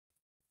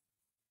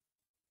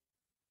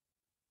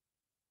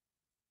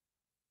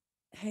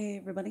Hey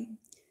everybody,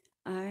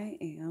 I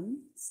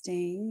am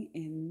staying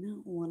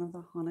in one of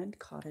the haunted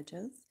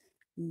cottages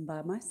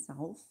by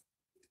myself,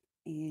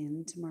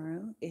 and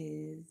tomorrow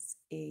is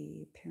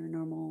a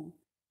paranormal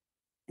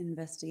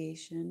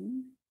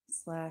investigation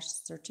slash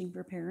searching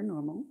for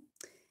paranormal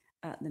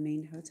at the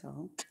main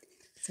hotel.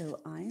 So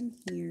I am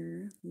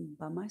here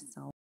by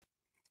myself,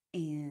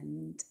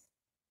 and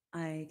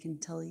I can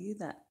tell you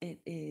that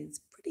it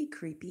is pretty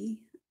creepy.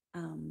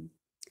 Um,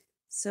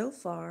 so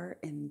far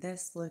in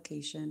this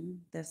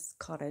location, this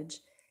cottage,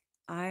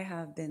 I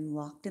have been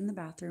locked in the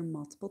bathroom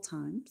multiple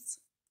times.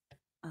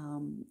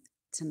 Um,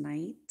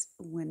 Tonight,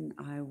 when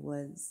I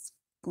was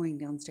going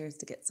downstairs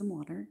to get some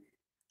water,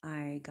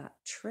 I got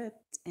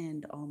tripped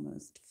and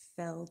almost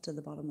fell to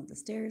the bottom of the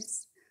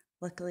stairs.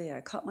 Luckily,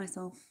 I caught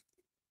myself.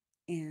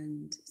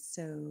 And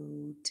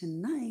so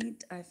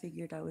tonight, I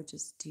figured I would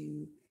just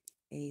do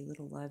a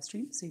little live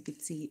stream so you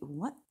could see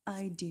what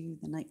I do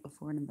the night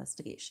before an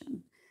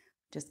investigation.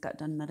 Just got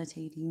done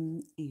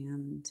meditating,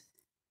 and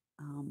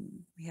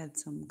we had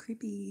some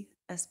creepy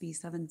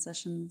SB7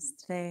 sessions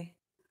today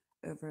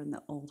over in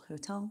the old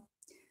hotel.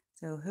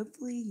 So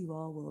hopefully you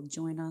all will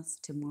join us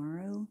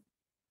tomorrow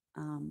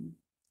um,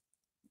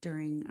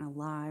 during a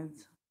live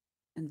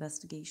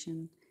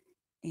investigation.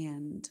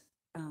 And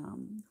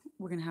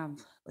we're going to have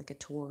like a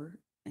tour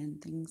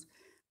and things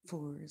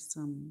for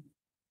some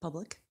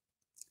public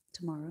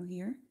tomorrow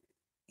here.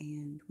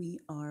 And we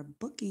are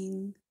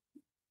booking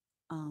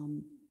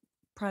um,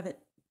 private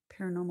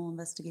paranormal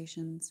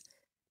investigations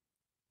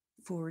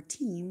for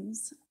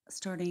teams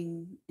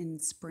starting in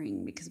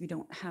spring because we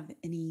don't have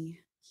any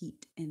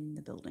heat in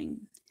the building.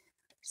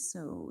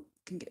 So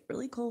it can get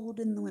really cold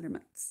in the winter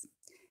months.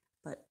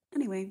 But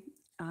anyway,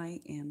 I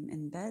am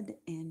in bed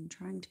and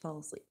trying to fall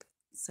asleep.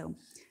 So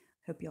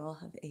hope you all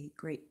have a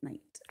great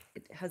night.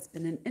 It has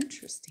been an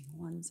interesting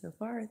one so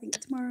far. I think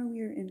tomorrow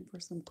we are in for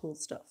some cool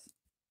stuff.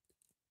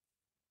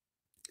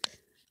 I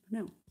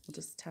don't know. We'll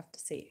just have to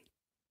see.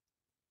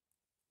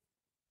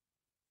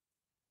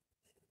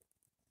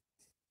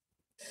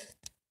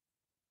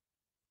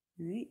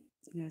 All right.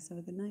 You guys have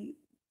a good night.